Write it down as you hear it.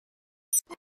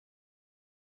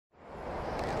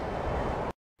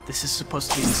This is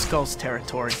supposed to be the Skull's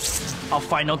territory. I'll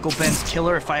find Uncle Ben's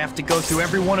killer if I have to go through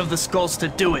every one of the Skulls to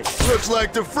do it. Looks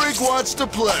like the freak wants to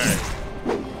play.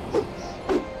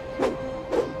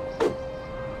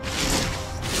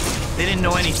 They didn't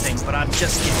know anything, but I'm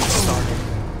just getting started.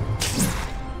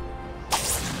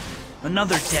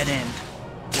 Another dead end.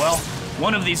 Well,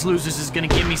 one of these losers is gonna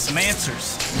give me some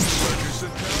answers.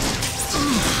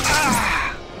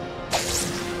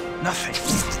 Nothing.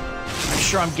 I'm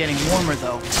sure I'm getting warmer,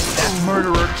 though. That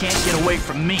murderer can't get away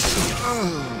from me.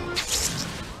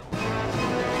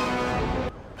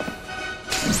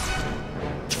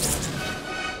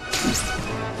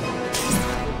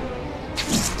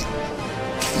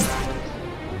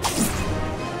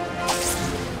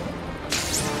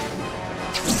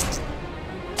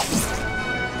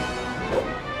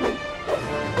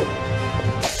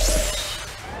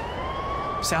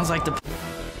 Sounds like the...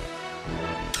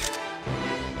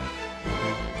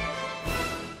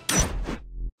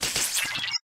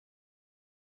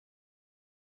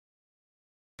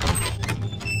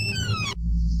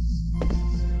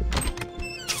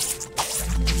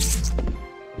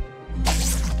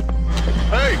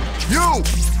 Hey, you!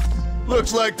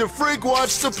 Looks like the freak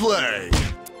wants to play.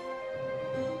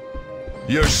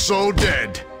 You're so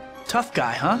dead. Tough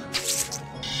guy, huh?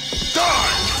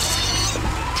 Die!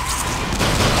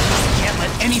 Can't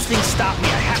let anything stop me.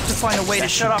 I have to find a way to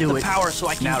shut off the power so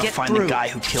I can Now get to find through. the guy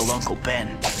who killed Uncle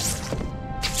Ben.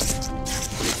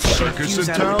 Circus Fuse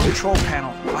in out of the town? control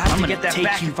panel. I'll have to get that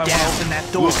back if I want to open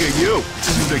that door. Look at you. You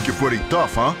think you're pretty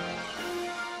tough, huh?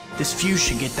 This fuse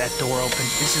should get that door open.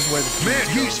 This is where the fuse Man,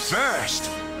 goes. he's fast.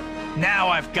 Now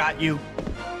I've got you.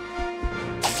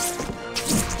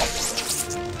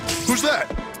 Who's that?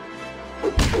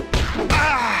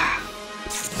 Ah!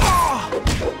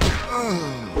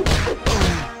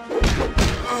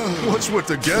 What's with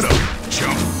the getup?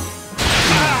 Chump.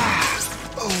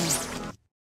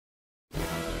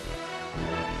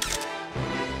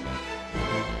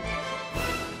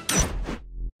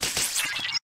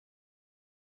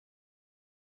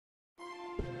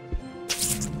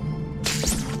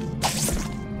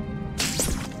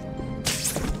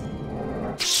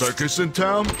 Circus in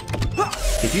town?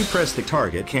 If you press the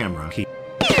target camera key...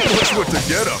 What's with the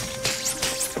getup?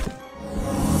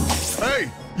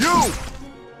 Hey, you!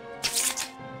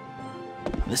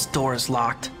 This door is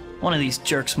locked. One of these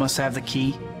jerks must have the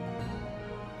key.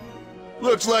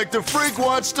 Looks like the freak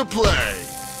wants to play.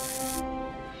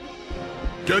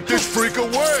 Get this freak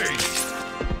away!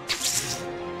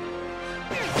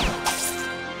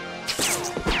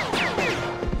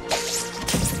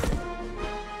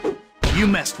 You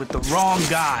messed with the wrong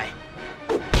guy.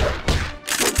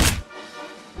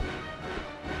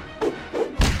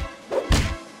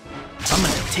 I'm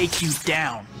gonna take you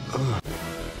down.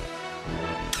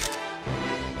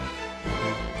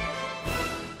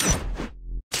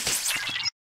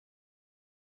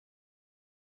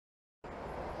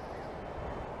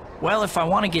 Well, if I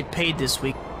want to get paid this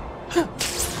week,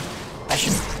 I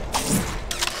should...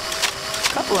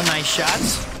 Couple of nice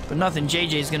shots, but nothing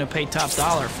JJ's gonna pay top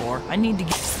dollar for. I need to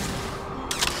get...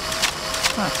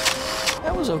 Huh,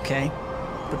 that was okay.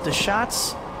 But the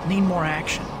shots need more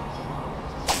action.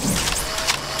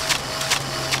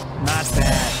 Not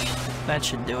bad. That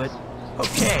should do it.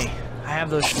 Okay, I have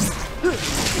those... These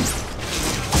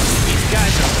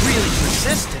guys are really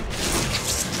persistent.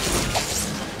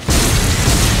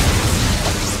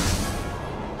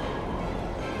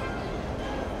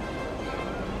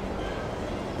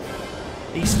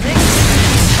 These things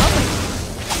are coming.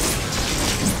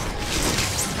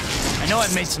 I know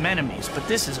I've made some enemies, but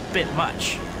this is a bit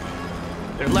much.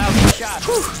 They're loud shots.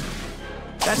 Whew.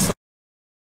 That's the...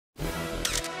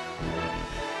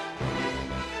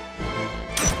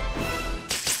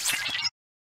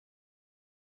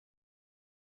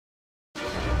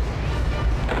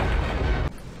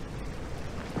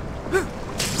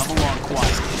 Come along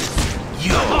quietly.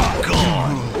 You're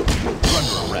gone. You're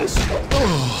under arrest.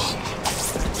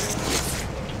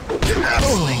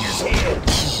 Slinger's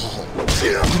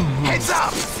here. Heads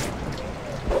up!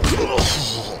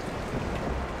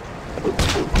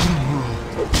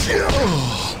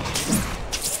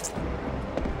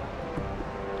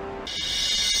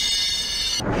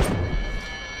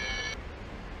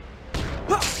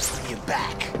 You're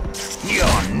back.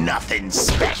 You're nothing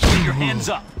special. Get your hands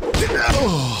up. Having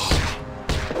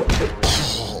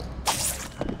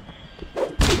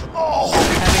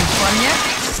fun yet?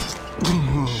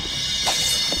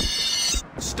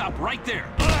 Stop right there.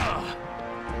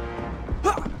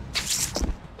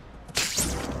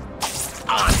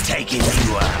 I'm taking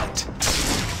you out.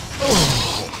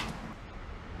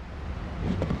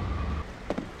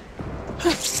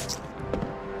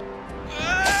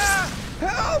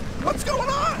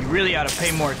 really ought to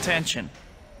pay more attention.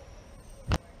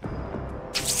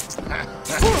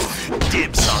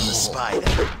 Dibs on the spider.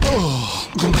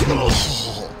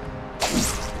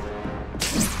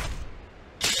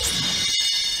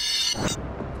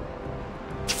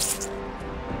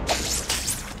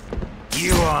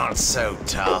 You aren't so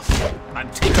tough.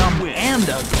 I'm taking Dumb and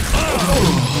ugly.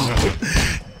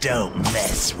 Don't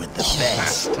mess with the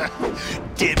best.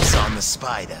 Dibs on the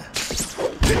spider.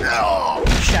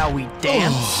 Shall we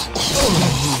dance?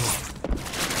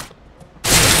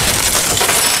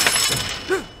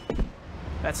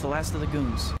 That's the last of the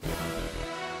goons.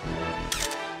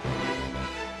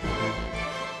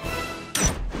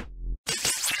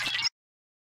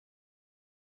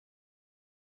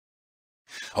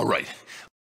 All right.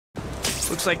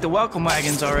 Looks like the welcome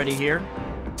wagon's already here.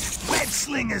 Web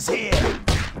Slinger's here.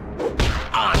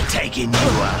 I'm taking you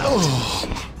out.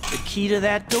 The key to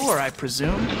that door, I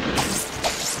presume.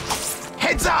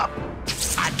 Heads up!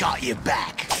 I got you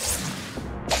back.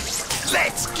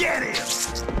 Let's get him!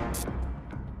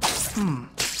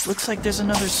 Looks like there's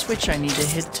another switch I need to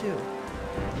hit too.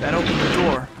 That opened the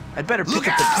door. I'd better pick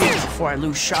up the pin before I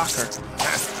lose Shocker.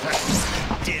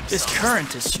 This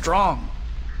current is strong.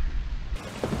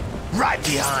 Right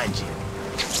behind you.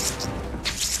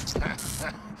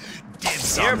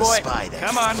 Dibs Here, on the boy. spider.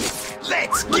 Come on.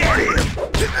 Let's get him!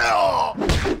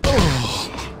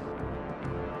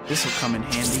 This'll come in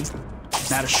handy.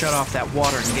 Now to shut off that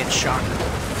water and get Shocker.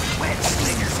 Web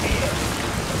Slinger's here.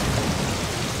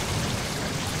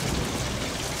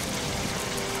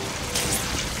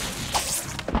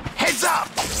 Heads up!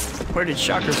 Where did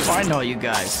Shocker find all you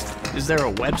guys? Is there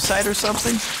a website or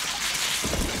something?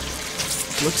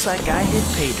 Looks like I hit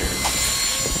pay dirt.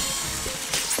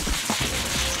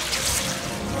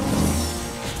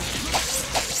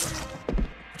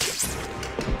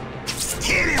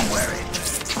 Hit him where it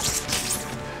hurts.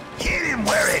 Hit him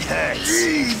where it hurts.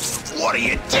 Jeez, what are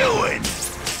you doing?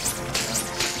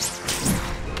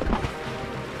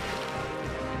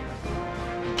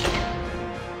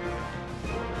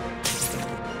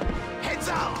 Heads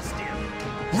up,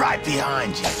 Austin. Right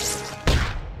behind you.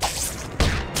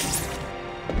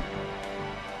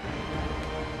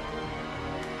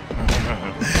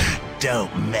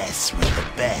 Don't mess with the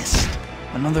best.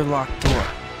 Another locked door.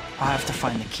 I'll have to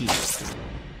find the key.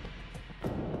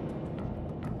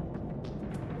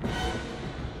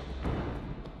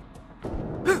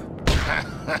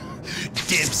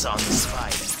 Dibs on the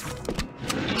spider.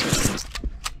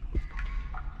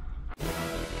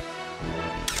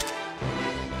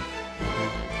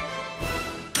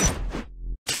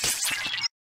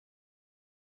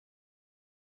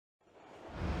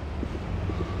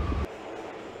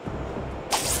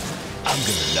 I'm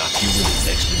gonna knock you in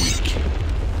next week.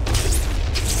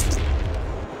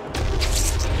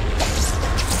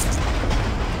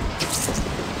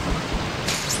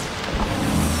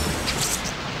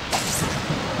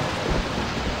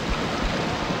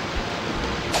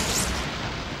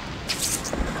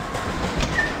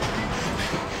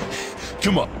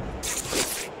 Come on.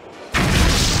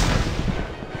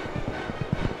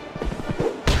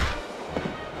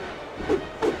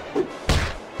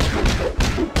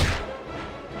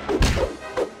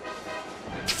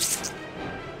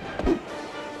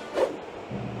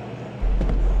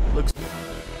 Looks...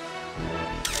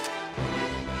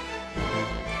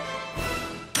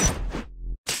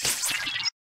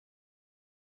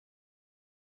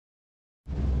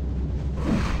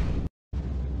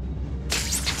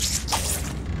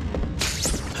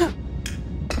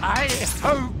 I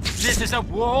hope this is a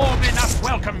warm enough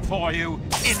welcome for you,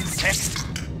 insect.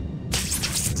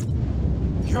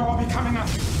 You're becoming a...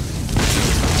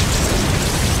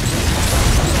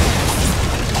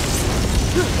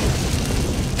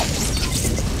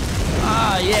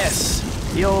 Ah, yes.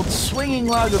 The old swinging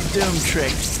log of doom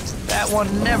trick. That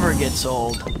one never gets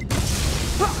old.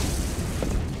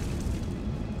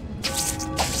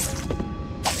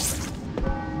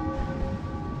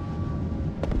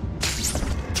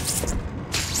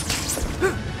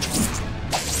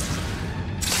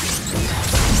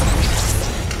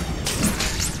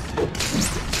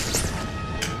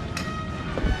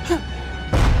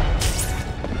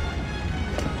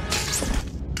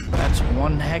 That's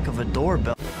one heck of a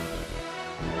doorbell.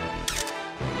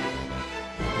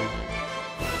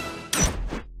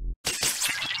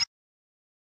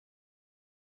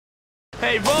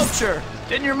 Hey, Vulture!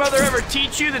 Didn't your mother ever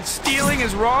teach you that stealing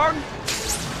is wrong?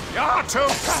 You're too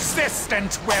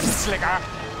persistent, web slinger.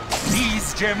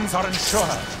 These gems are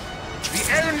insured. The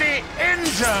only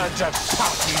injured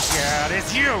party here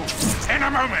is you. In a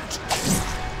moment.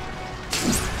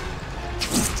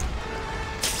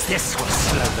 This will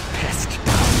slow the pest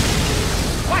down.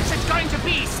 What's it going to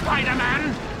be,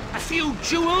 Spider-Man? A few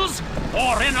jewels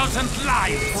or innocent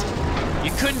lives?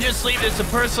 You couldn't just leave this a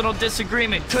personal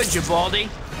disagreement, could you, Baldy?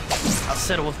 I'll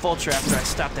settle with Vulture after I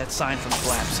stop that sign from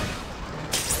collapsing.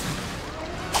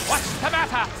 What's the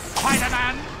matter,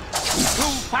 Spider-Man?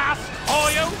 Too fast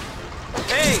for you?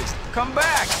 Hey, come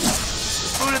back!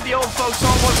 The food at the old folks'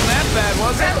 home wasn't that bad,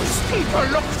 was it? Those people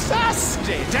look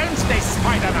thirsty, don't they,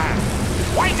 Spider-Man?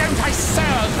 Why don't I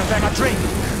serve them a drink?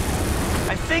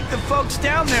 I think the folks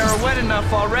down there are wet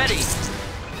enough already.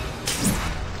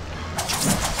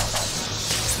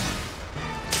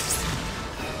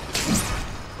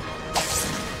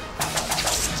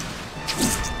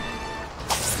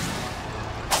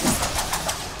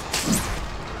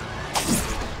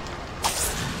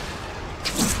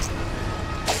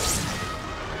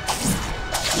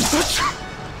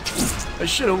 I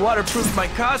should have waterproofed my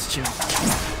costume.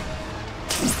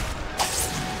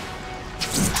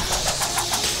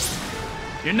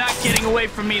 You're not getting away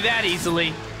from me that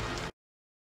easily.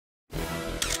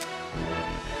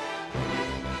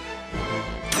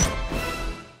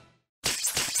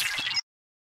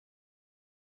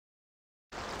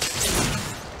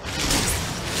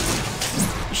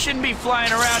 You shouldn't be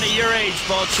flying around at your age,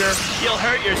 Vulture. You'll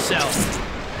hurt yourself.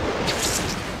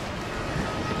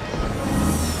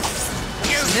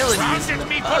 Humility is an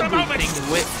ugly thing to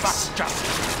witness.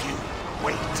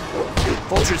 Wait.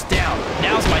 Vulture's down.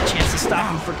 Now's my chance to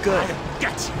stop him for good.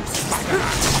 Get you, Spider-Man!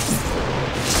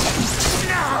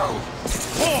 No!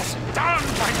 Forced down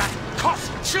by that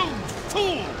costumed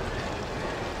fool!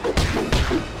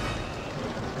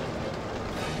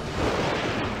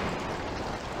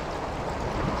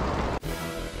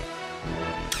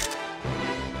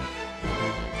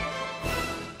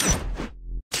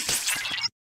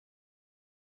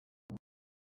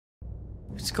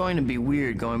 It's going to be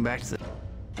weird going back to the...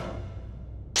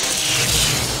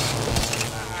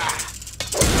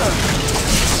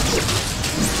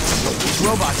 These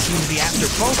robots seem to be after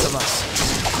both of us.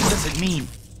 What does it mean?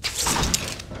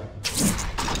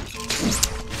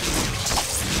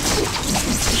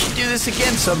 We should do this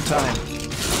again sometime.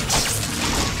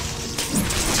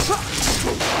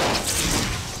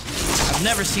 I've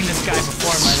never seen this guy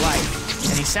before in my life,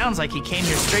 and he sounds like he came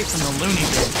here straight from the loony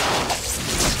bin.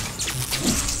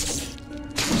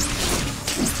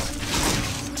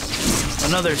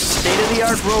 Another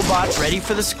state-of-the-art robot ready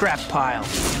for the scrap pile.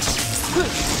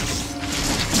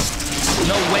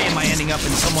 No way am I ending up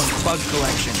in someone's bug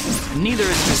collection. And neither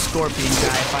is this Scorpion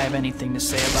guy if I have anything to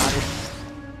say about it.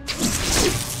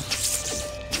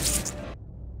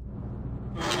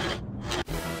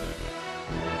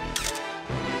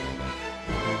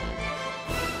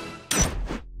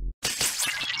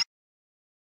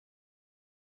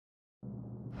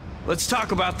 Let's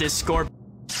talk about this, Scorpion.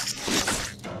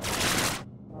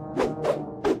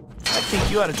 I think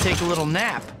you ought to take a little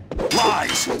nap.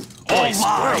 Lies! All Boy, squirrels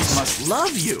lies! must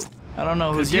love you. I don't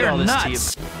know who did all this to you.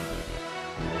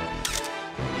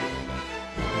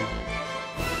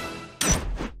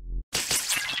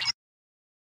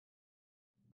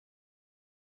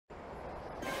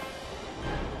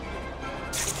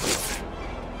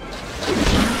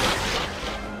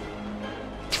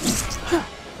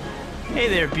 Hey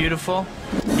there, beautiful.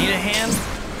 Need a hand?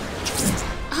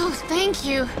 Oh, thank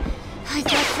you. I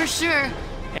thought for sure.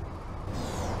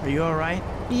 Are you alright?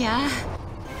 Yeah?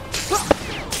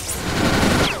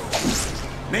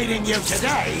 Meeting you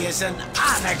today is an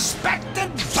unexpected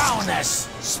bonus,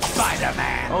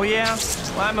 Spider-Man. Oh yeah?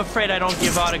 Well, I'm afraid I don't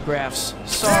give autographs.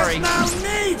 Sorry. There's no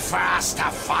need for us to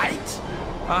fight.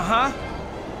 Uh-huh.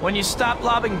 When you stop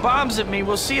lobbing bombs at me,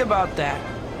 we'll see about that.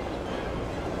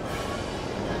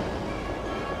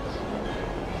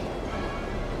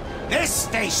 This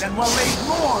station will leave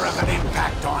more of an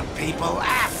impact on people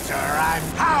after I'm...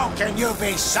 How can you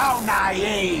be so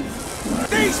naive?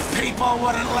 These people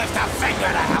wouldn't lift a finger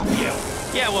to help you.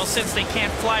 Yeah, well, since they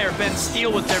can't fly or bend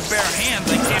steel with their bare hands,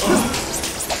 they can't...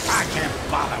 I can't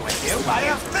bother with you. I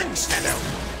have things to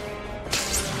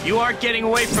do. You aren't getting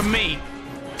away from me.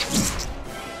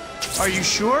 Are you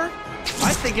sure?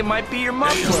 I think it might be your Do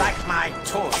muffler. you like my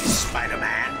toys,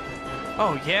 Spider-Man?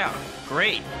 Oh, yeah.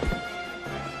 Great.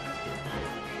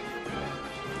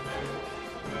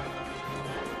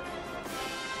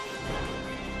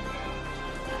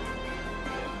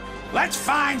 Let's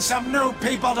find some new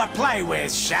people to play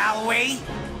with, shall we?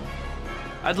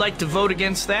 I'd like to vote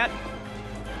against that.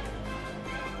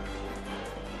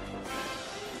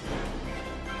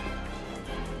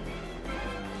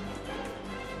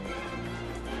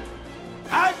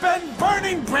 I've been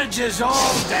burning bridges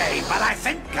all day, but I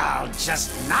think I'll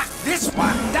just knock this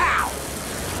one down.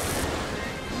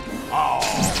 Oh,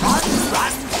 run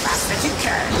fast as you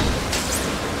can.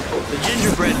 The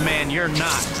gingerbread man, you're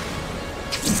not.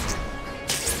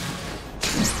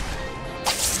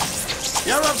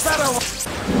 You're a better one.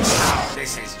 Oh,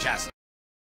 this is just...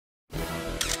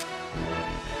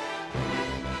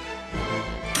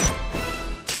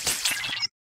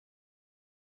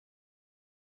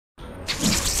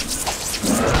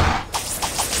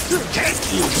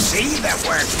 Can't you see that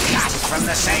we're cut from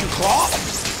the same cloth?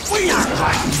 We aren't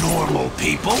like normal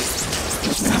people.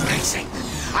 Amazing.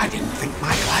 I didn't think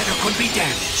my glider could be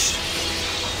damaged.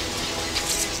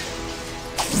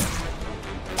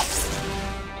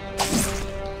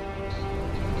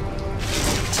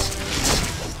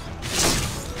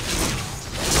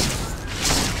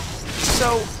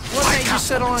 So, what made you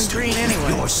settle on green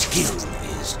anyway? Your skill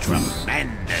is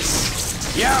tremendous.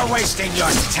 You're wasting your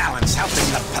talents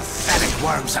helping the pathetic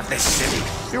worms of this city.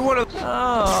 You're one of... Oh,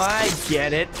 I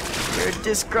get it. You're a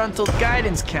disgruntled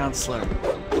guidance counselor.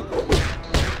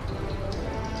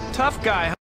 Tough guy,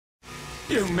 huh?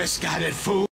 You misguided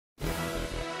fool.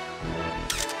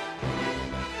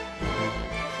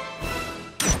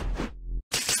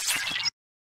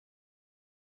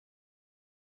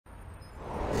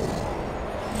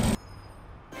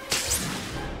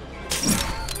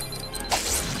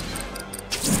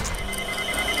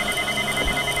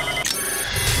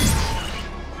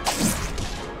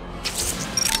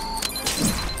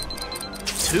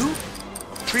 Two?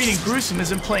 Treating gruesome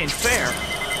isn't playing fair.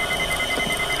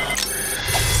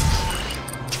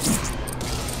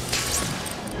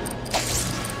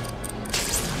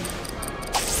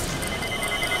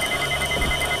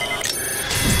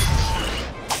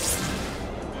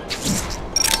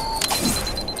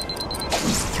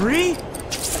 Three? I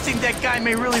think that guy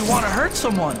may really want to hurt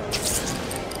someone.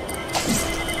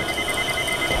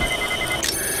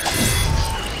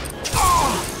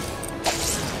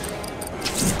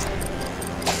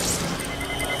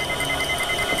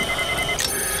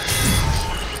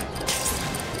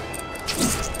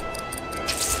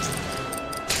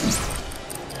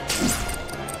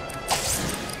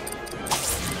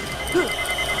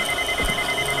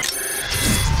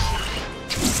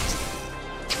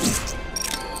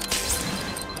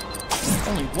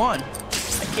 Only one?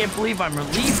 I can't believe I'm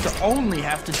relieved to only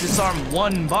have to disarm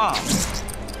one bomb.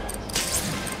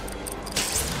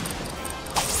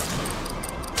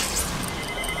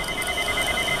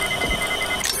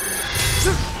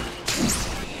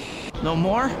 No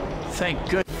more? Thank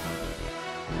goodness.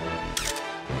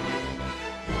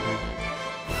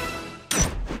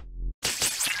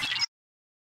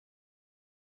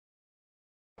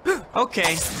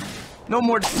 Okay, no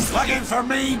more. Looking for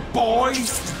me, boy?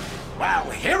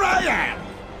 Well, here I am.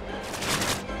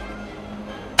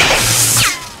 I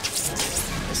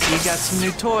see you got some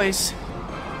new toys.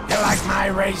 You like my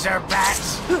razor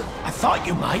bats? I thought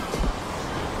you might.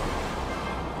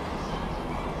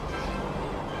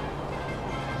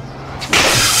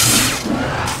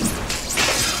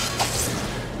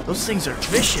 Those things are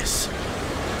vicious.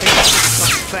 They got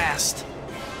something fast.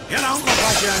 You don't look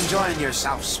like you're enjoying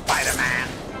yourself, Spider-Man.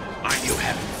 Aren't you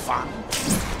having fun?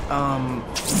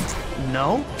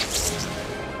 No?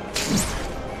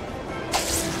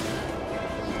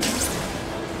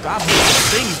 God, these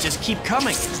things just keep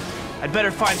coming. I'd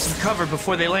better find some cover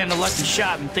before they land a lucky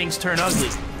shot and things turn ugly.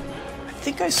 I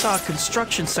think I saw a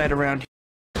construction site around here.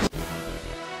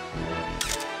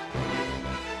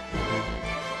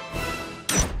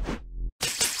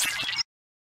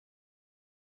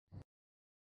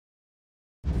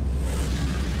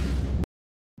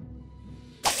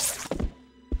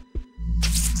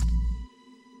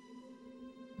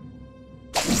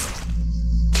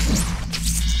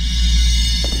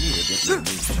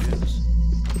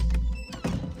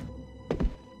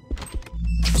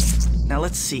 Now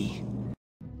let's see.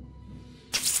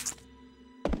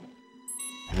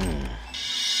 Man,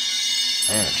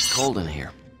 it's cold in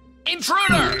here.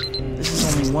 Intruder! This is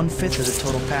only 1/5 of the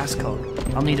total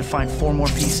passcode. I'll need to find 4 more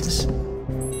pieces.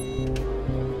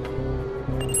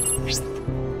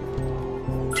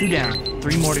 2 down,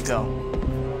 3 more to go.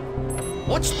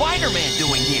 What's Spider-Man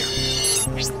doing here?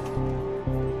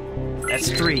 That's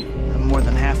 3. I'm more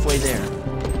than halfway there.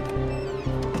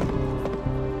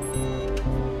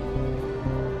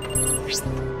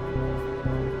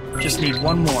 Just need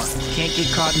 1 more. Can't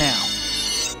get caught now.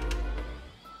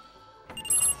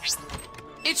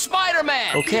 It's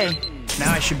Spider-Man! Okay,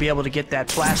 now I should be able to get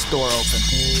that blast door open.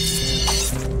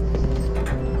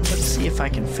 Let's see if I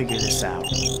can figure this out.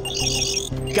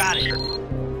 Got it!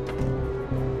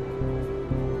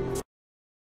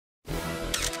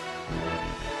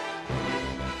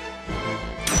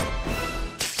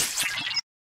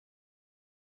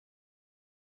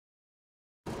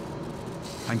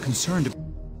 concerned.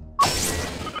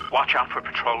 Watch out for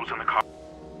patrols in the car.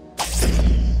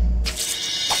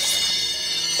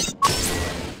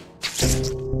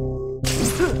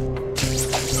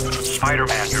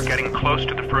 Spider-Man, you're getting close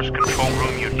to the first control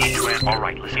room. You need to enter. All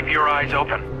right, listen. Keep your eyes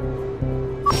open.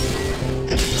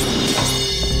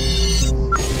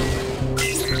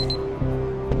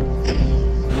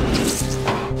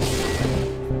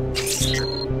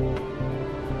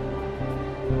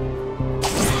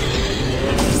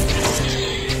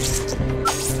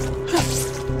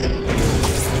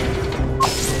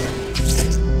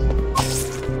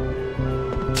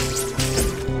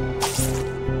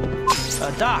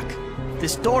 Doc,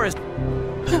 this door is...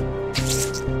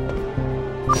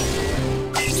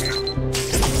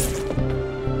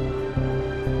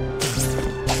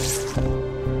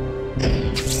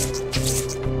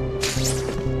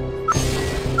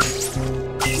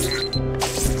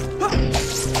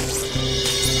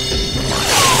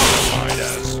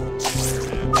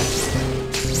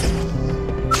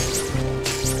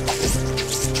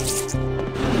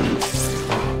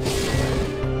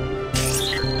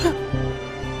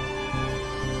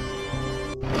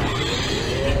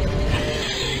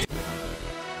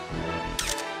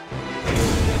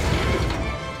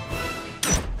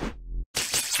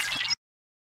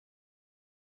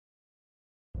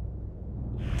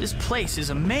 This place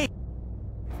is amazing.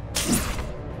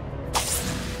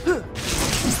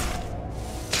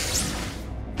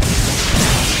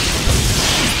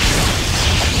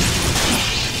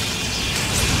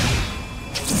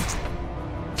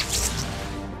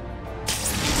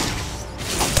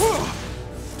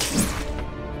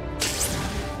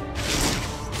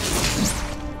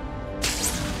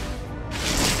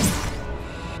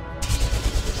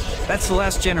 That's the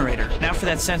last generator. Now for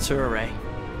that sensor array.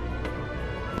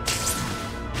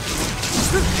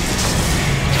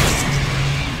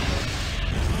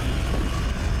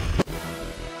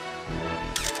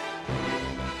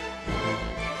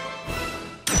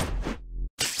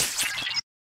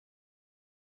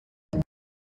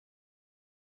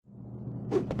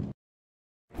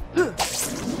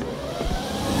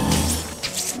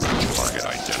 Target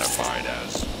identified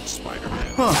as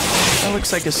Spider-Man. Huh. That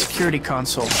looks like a security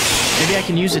console. Maybe I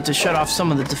can use it to shut off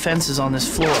some of the defenses on this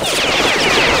floor.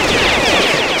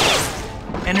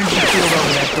 Energy field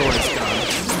over that door is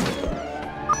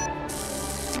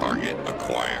gone. Target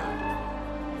acquired.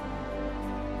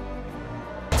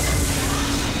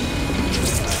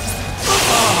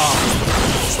 Oh,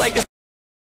 it's like a...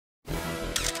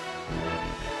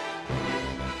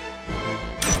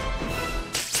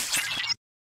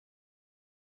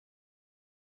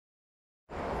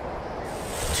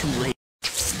 Too late.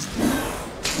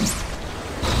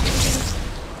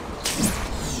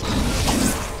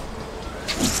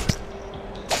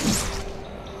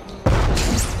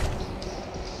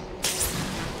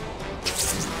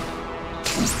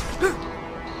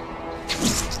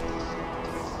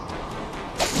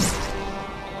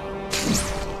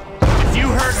 If you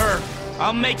hurt her,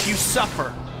 I'll make you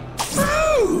suffer.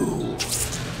 Ooh!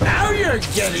 Now you're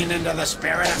getting into the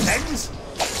spirit of things.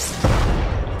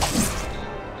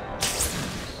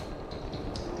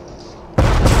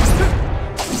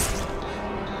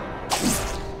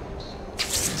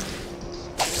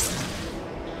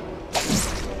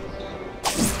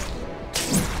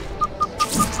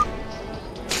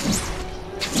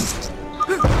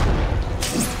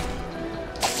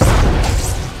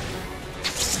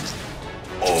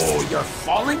 Oh, you're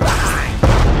falling behind.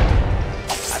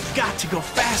 I've got to go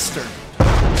faster.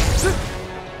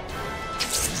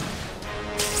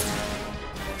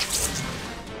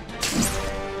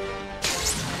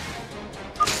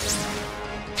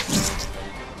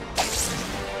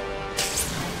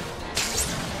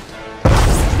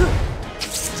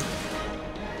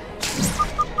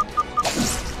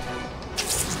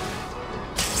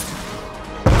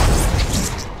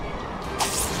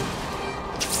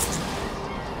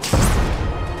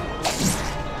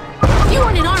 You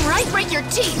want an arm right? Break your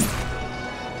teeth!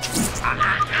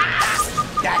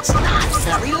 That's not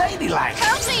very ladylike.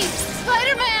 Help me!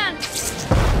 Spider-Man!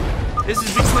 This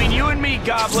is between you and me,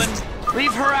 Goblin.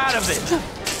 Leave her out of it.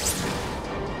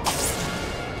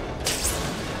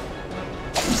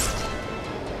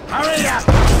 Hurry up!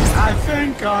 I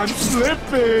think I'm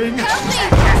slipping. Help me!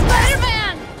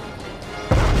 Spider-Man!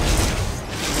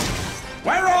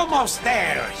 We're almost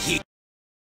there.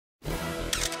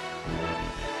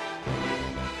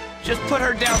 Just put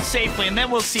her down safely, and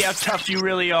then we'll see how tough you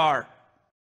really are.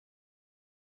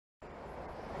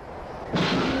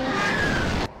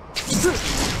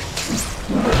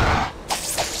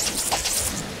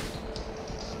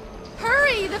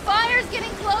 Hurry! The fire's getting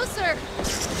closer!